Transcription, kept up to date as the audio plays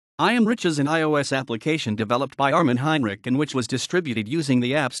I Am Rich is an iOS application developed by Armin Heinrich and which was distributed using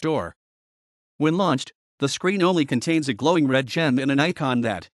the App Store. When launched, the screen only contains a glowing red gem and an icon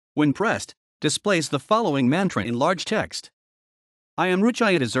that, when pressed, displays the following mantra in large text. I am rich,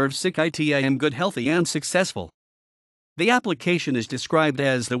 I deserve sick, I am good, healthy and successful. The application is described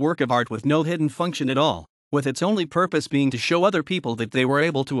as the work of art with no hidden function at all, with its only purpose being to show other people that they were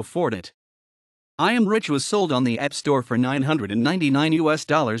able to afford it. I Am Rich was sold on the App Store for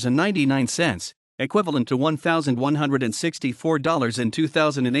 $999.99, equivalent to $1,164 in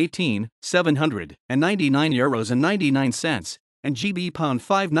 2018, €799.99, and GB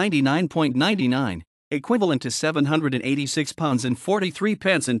 £599.99, equivalent to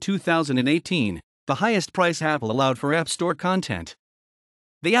 £786.43 in 2018, the highest price Apple allowed for App Store content.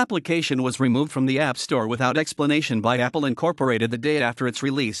 The application was removed from the App Store without explanation by Apple Incorporated the day after its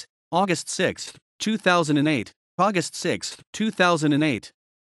release, August 6, 2008. August 6, 2008.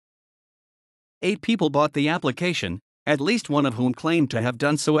 8 people bought the application, at least one of whom claimed to have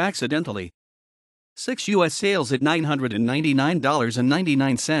done so accidentally. 6 US sales at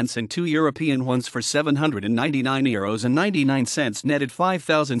 $999.99 and 2 European ones for €799.99 netted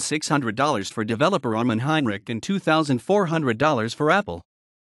 $5,600 for developer Armin Heinrich and $2,400 for Apple.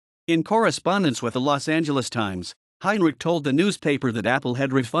 In correspondence with the Los Angeles Times, Heinrich told the newspaper that Apple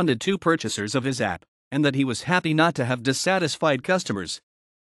had refunded 2 purchasers of his app, and that he was happy not to have dissatisfied customers.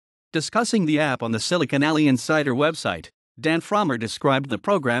 Discussing the app on the Silicon Alley Insider website, Dan Frommer described the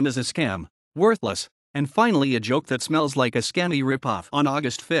program as a scam, worthless, and finally a joke that smells like a scammy ripoff on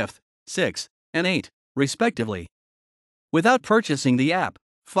August 5, 6, and 8, respectively. Without purchasing the app,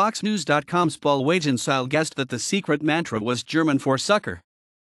 FoxNews.com's Paul Wagenseil guessed that the secret mantra was German for sucker.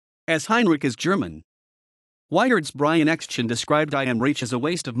 As Heinrich is German. Wired's Brian Exchen described I Am Rich as a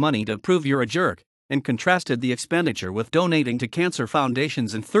waste of money to prove you're a jerk, and contrasted the expenditure with donating to cancer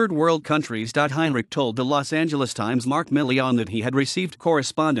foundations in third world countries. Heinrich told the Los Angeles Times' Mark Million that he had received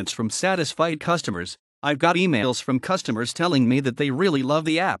correspondence from satisfied customers. I've got emails from customers telling me that they really love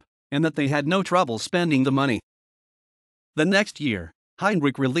the app, and that they had no trouble spending the money. The next year,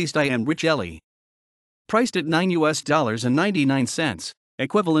 Heinrich released I Am Rich LE. Priced at $9.99,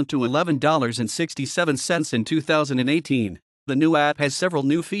 equivalent to $11.67 in 2018, the new app has several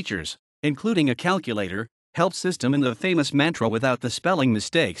new features, including a calculator, help system and the famous mantra without the spelling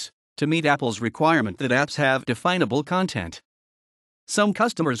mistakes, to meet Apple's requirement that apps have definable content. Some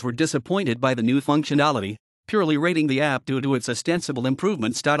customers were disappointed by the new functionality, purely rating the app due to its ostensible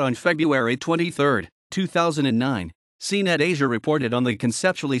improvements. On February 23, 2009, CNET Asia reported on the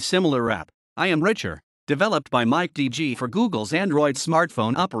conceptually similar app, I Am Richer, developed by Mike DG for Google's Android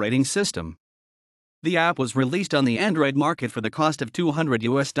smartphone operating system. The app was released on the Android market for the cost of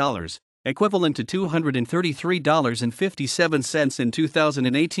 $200, equivalent to $233.57 in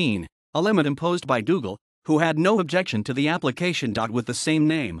 2018, a limit imposed by Google, who had no objection to the application. With the same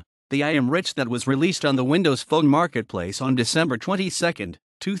name, the I Am Rich that was released on the Windows Phone Marketplace on December 22,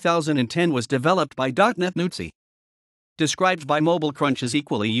 2010 was developed by .NET Nutsi. Described by Mobile Crunch as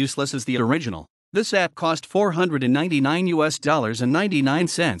equally useless as the original, this app cost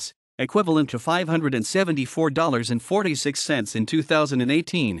 $490.99, equivalent to $574.46 in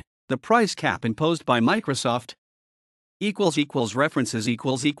 2018, the price cap imposed by Microsoft. References